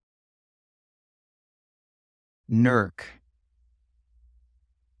NERC.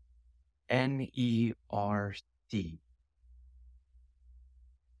 NERC.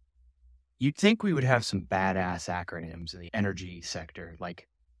 You'd think we would have some badass acronyms in the energy sector like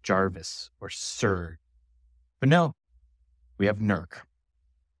Jarvis or SIR. But no, we have NERC.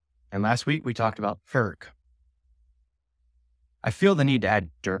 And last week we talked about FERC. I feel the need to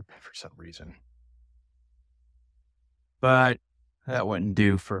add DERC for some reason. But that wouldn't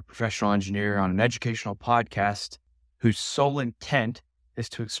do for a professional engineer on an educational podcast whose sole intent is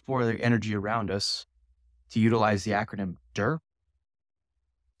to explore the energy around us to utilize the acronym DERC.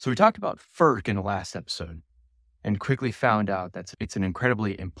 So we talked about FERC in the last episode and quickly found out that it's an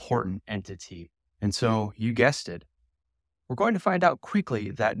incredibly important entity. And so you guessed it, we're going to find out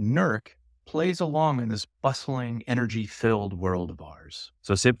quickly that NERC plays along in this bustling, energy-filled world of ours.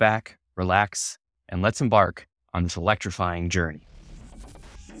 So sit back, relax, and let's embark on this electrifying journey.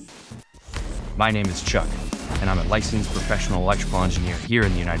 My name is Chuck, and I'm a licensed professional electrical engineer here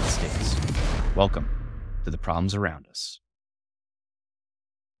in the United States. Welcome to the Problems Around Us.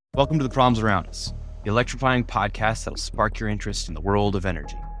 Welcome to the Problems Around Us, the electrifying podcast that'll spark your interest in the world of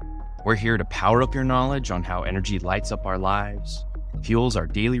energy. We're here to power up your knowledge on how energy lights up our lives, fuels our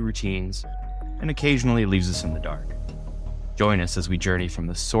daily routines, and occasionally leaves us in the dark. Join us as we journey from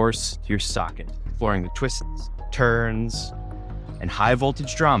the source to your socket, exploring the twists, turns, and high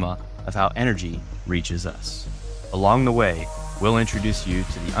voltage drama of how energy reaches us. Along the way, we'll introduce you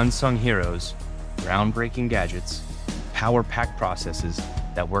to the unsung heroes, groundbreaking gadgets, power-packed processes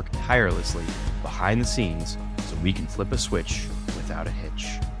that work tirelessly behind the scenes so we can flip a switch without a hitch.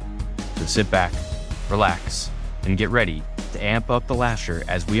 So sit back, relax, and get ready to amp up the laughter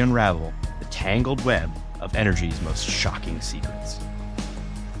as we unravel the tangled web of energy's most shocking secrets.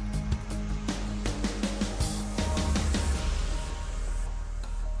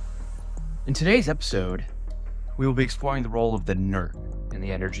 In today's episode, we will be exploring the role of the NERC in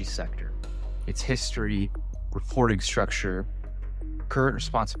the energy sector, its history, reporting structure, current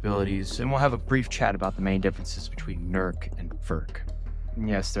responsibilities, and we'll have a brief chat about the main differences between NERC and FERC. And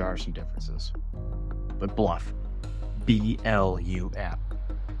yes, there are some differences, but bluff, BLUF,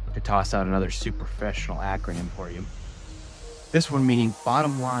 to toss out another super professional acronym for you. This one meaning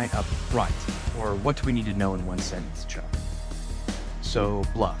bottom line up front, or what do we need to know in one sentence, Chuck? So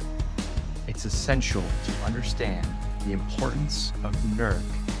bluff. It's essential to understand the importance of NERC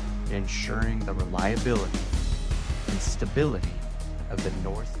in ensuring the reliability and stability of the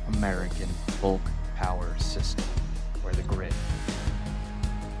North American bulk power system, or the grid.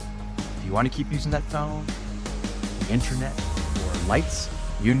 If you want to keep using that phone, the internet, or lights,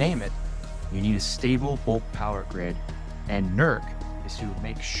 you name it, you need a stable bulk power grid, and NERC is to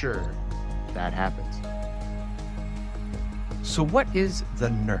make sure that happens. So what is the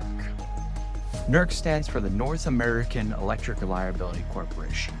NERC? NERC stands for the North American Electric Reliability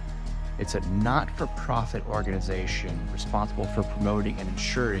Corporation. It's a not-for-profit organization responsible for promoting and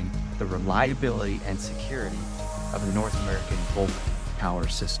ensuring the reliability and security of the North American bulk power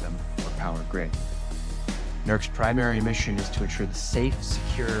system, or power grid. NERC's primary mission is to ensure the safe,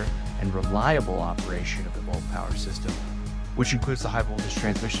 secure, and reliable operation of the bulk power system, which includes the high-voltage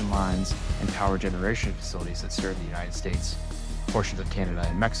transmission lines and power generation facilities that serve the United States, portions of Canada,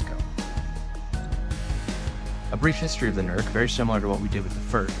 and Mexico. A brief history of the NERC, very similar to what we did with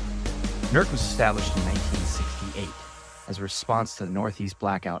the FERC. NERC was established in 1968 as a response to the Northeast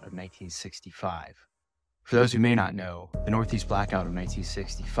Blackout of 1965. For those who may not know, the Northeast Blackout of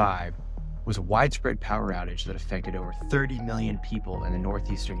 1965 was a widespread power outage that affected over 30 million people in the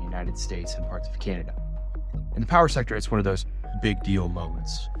northeastern United States and parts of Canada. In the power sector, it's one of those big deal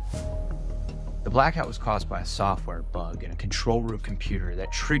moments. The blackout was caused by a software bug in a control room computer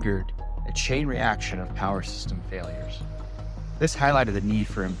that triggered a chain reaction of power system failures. This highlighted the need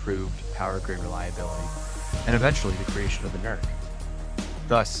for improved power grid reliability and eventually the creation of the NERC.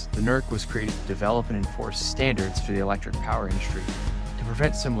 Thus, the NERC was created to develop and enforce standards for the electric power industry to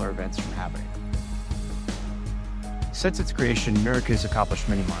prevent similar events from happening. Since its creation, NERC has accomplished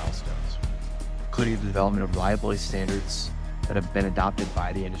many milestones, including the development of reliability standards that have been adopted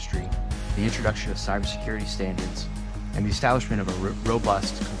by the industry, the introduction of cybersecurity standards, and the establishment of a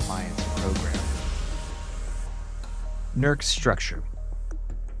robust compliance program. NERC's structure.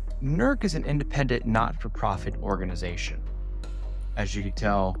 NERC is an independent, not-for-profit organization. As you can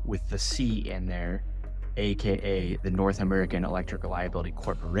tell with the C in there, aka the North American Electric Reliability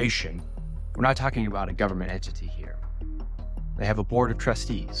Corporation, we're not talking about a government entity here. They have a board of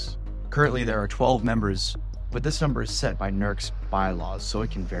trustees. Currently there are 12 members, but this number is set by NERC's bylaws, so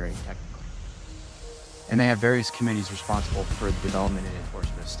it can vary technically. And they have various committees responsible for the development and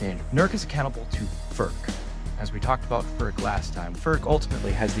enforcement of standards. NERC is accountable to FERC, as we talked about FERC last time, FERC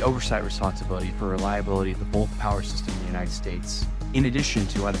ultimately has the oversight responsibility for reliability of the bulk power system in the United States, in addition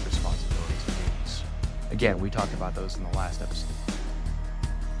to other responsibilities and duties. Again, we talked about those in the last episode.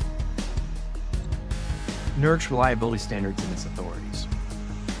 NERC's reliability standards and its authorities.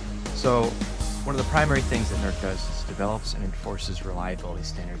 So, one of the primary things that NERC does is develops and enforces reliability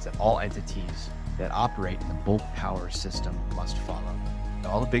standards that all entities that operate in the bulk power system must follow.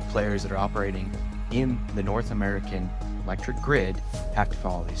 All the big players that are operating in the North American electric grid have to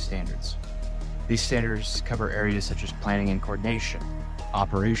follow these standards. These standards cover areas such as planning and coordination,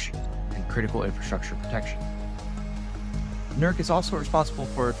 operation, and critical infrastructure protection. NERC is also responsible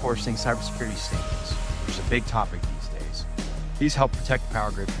for enforcing cybersecurity standards, which is a big topic these days. These help protect the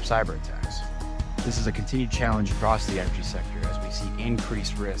power grid from cyber attacks. This is a continued challenge across the energy sector as we see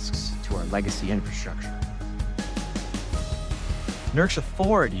increased risks to our legacy infrastructure. NERC's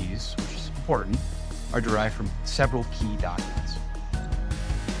authorities, which is important, are derived from several key documents.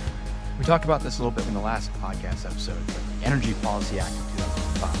 We talked about this a little bit in the last podcast episode, but the Energy Policy Act of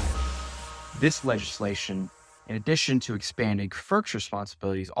 2005. This legislation, in addition to expanding FERC's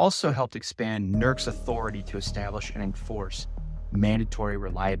responsibilities, also helped expand NERC's authority to establish and enforce mandatory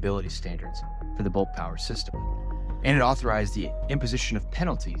reliability standards for the bulk power system. And it authorized the imposition of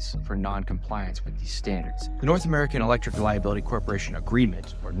penalties for non-compliance with these standards. The North American Electric Reliability Corporation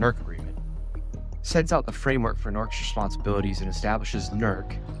Agreement, or NERC Agreement, sets out the framework for NERC's responsibilities and establishes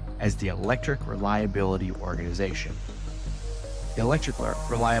NERC as the Electric Reliability Organization. The Electric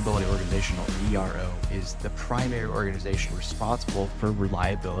Reliability Organization, or ERO, is the primary organization responsible for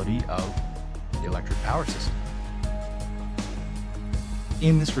reliability of the electric power system.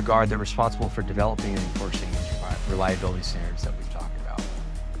 In this regard, they're responsible for developing and enforcing these reliability standards that we've talked about.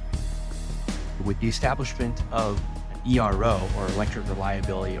 With the establishment of an ERO, or Electric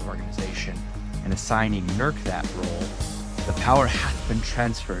Reliability Organization, and assigning NERC that role, the power hath been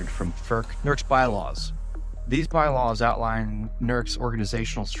transferred from NERC's bylaws. These bylaws outline NERC's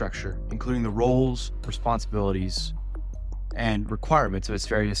organizational structure, including the roles, responsibilities, and requirements of its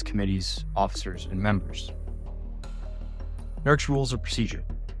various committees, officers, and members. NERC's rules of procedure.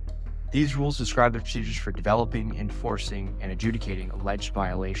 These rules describe the procedures for developing, enforcing, and adjudicating alleged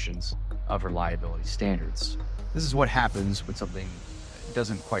violations of reliability standards. This is what happens when something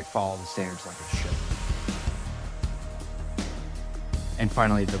doesn't quite follow the standards like it should. And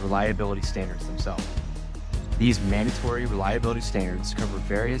finally, the reliability standards themselves. These mandatory reliability standards cover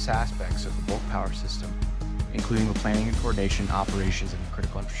various aspects of the bulk power system, including the planning and coordination, operations, and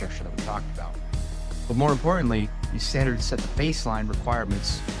critical infrastructure that we talked about. But more importantly, these standards set the baseline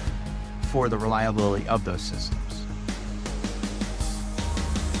requirements for the reliability of those systems.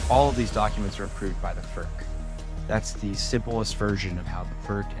 All of these documents are approved by the FERC. That's the simplest version of how the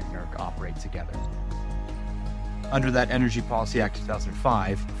FERC and NERC operate together. Under that Energy Policy Act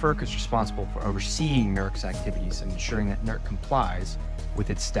 2005, FERC is responsible for overseeing NERC's activities and ensuring that NERC complies with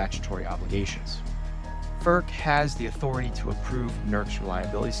its statutory obligations. FERC has the authority to approve NERC's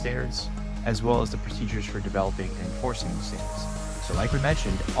reliability standards, as well as the procedures for developing and enforcing these standards. So like we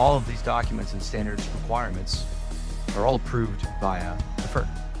mentioned, all of these documents and standards requirements are all approved via the FERC.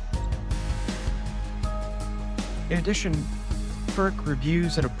 In addition, FERC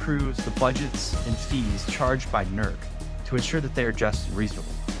reviews and approves the budgets and fees charged by NERC to ensure that they are just and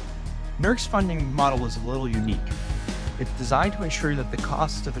reasonable. NERC's funding model is a little unique. It's designed to ensure that the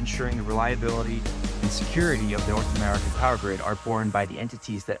costs of ensuring the reliability and security of the North American power grid are borne by the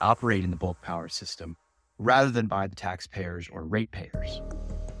entities that operate in the bulk power system, rather than by the taxpayers or ratepayers.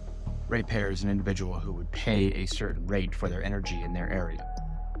 Ratepayer is an individual who would pay a certain rate for their energy in their area.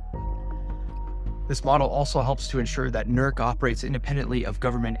 This model also helps to ensure that NERC operates independently of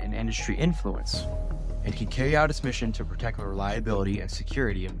government and industry influence and can carry out its mission to protect the reliability and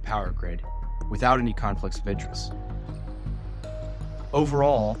security of the power grid without any conflicts of interest.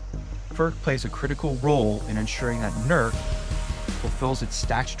 Overall, FERC plays a critical role in ensuring that NERC fulfills its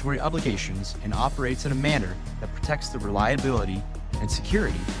statutory obligations and operates in a manner that protects the reliability and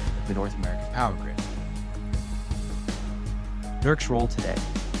security of the North American power grid. NERC's role today.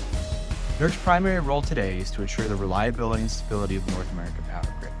 NERC's primary role today is to ensure the reliability and stability of the North American power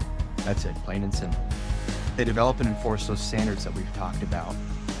grid. That's it, plain and simple. They develop and enforce those standards that we've talked about.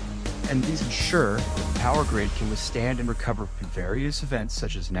 And these ensure that the power grid can withstand and recover from various events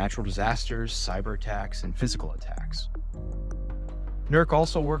such as natural disasters, cyber attacks, and physical attacks. NERC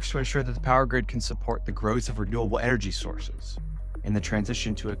also works to ensure that the power grid can support the growth of renewable energy sources and the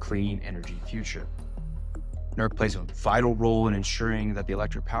transition to a clean energy future. NERC plays a vital role in ensuring that the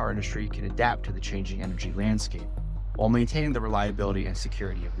electric power industry can adapt to the changing energy landscape while maintaining the reliability and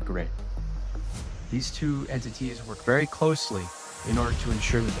security of the grid. These two entities work very closely in order to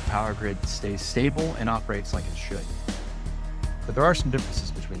ensure that the power grid stays stable and operates like it should. But there are some differences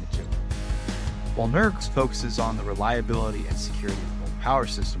between the two. While NERC focuses on the reliability and security of the whole power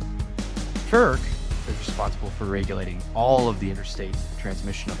system, FERC is responsible for regulating all of the interstate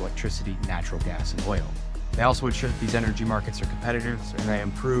transmission of electricity, natural gas, and oil. They also ensure that these energy markets are competitive and they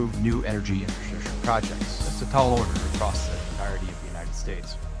improve new energy infrastructure projects. That's a tall order across the entirety of the United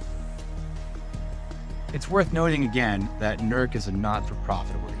States. It's worth noting again that NERC is a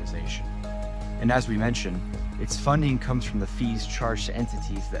not-for-profit organization. And as we mentioned, its funding comes from the fees charged to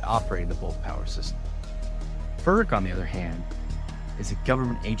entities that operate the bulk power system. FERC, on the other hand, is a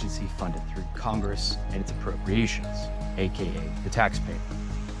government agency funded through Congress and its appropriations, aka the taxpayer.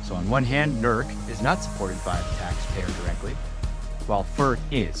 So on one hand, NERC is not supported by the taxpayer directly, while FERC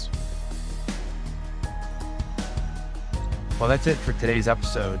is. Well, that's it for today's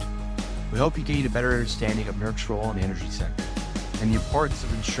episode. We hope you gained a better understanding of NERC's role in the energy sector and the importance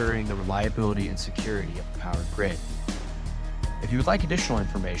of ensuring the reliability and security of the power grid. If you would like additional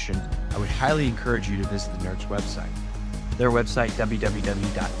information, I would highly encourage you to visit the NERC's website. Their website,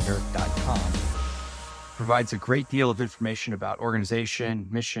 www.nerc.com, provides a great deal of information about organization,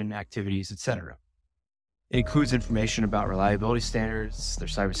 mission, activities, etc. It includes information about reliability standards, their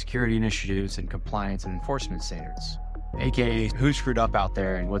cybersecurity initiatives, and compliance and enforcement standards, aka who screwed up out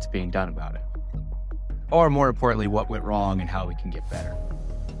there and what's being done about it. Or more importantly, what went wrong and how we can get better.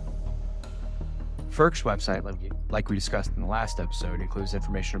 FERC's website, like we discussed in the last episode, includes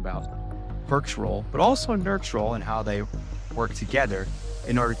information about FERC's role, but also NERC's role and how they work together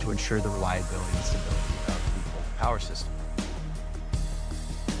in order to ensure the reliability and stability of the whole power system.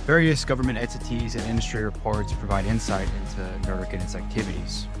 Various government entities and industry reports provide insight into NERC and its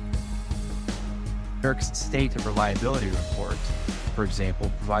activities. NERC's State of Reliability Report, for example,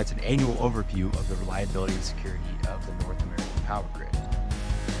 provides an annual overview of the reliability and security of the North American power grid.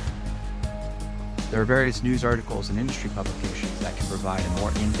 There are various news articles and industry publications that can provide a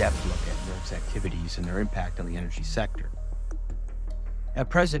more in-depth look at NERC's activities and their impact on the energy sector. At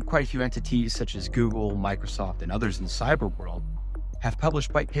present, quite a few entities such as Google, Microsoft, and others in the cyber world have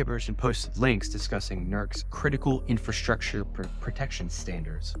published white papers and posted links discussing NERC's Critical Infrastructure Protection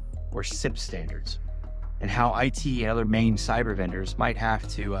Standards, or CIP standards, and how IT and other main cyber vendors might have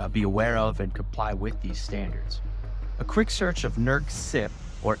to be aware of and comply with these standards. A quick search of NERC CIP,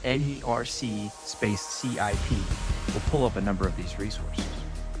 or NERC space CIP, will pull up a number of these resources.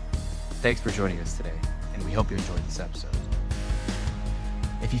 Thanks for joining us today, and we hope you enjoyed this episode.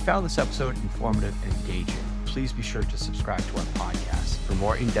 If you found this episode informative and engaging, please be sure to subscribe to our podcast for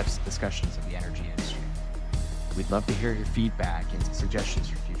more in-depth discussions of the energy industry. We'd love to hear your feedback and suggestions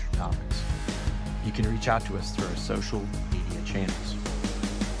for future topics. You can reach out to us through our social media channels.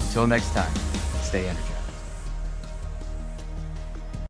 Until next time, stay energized.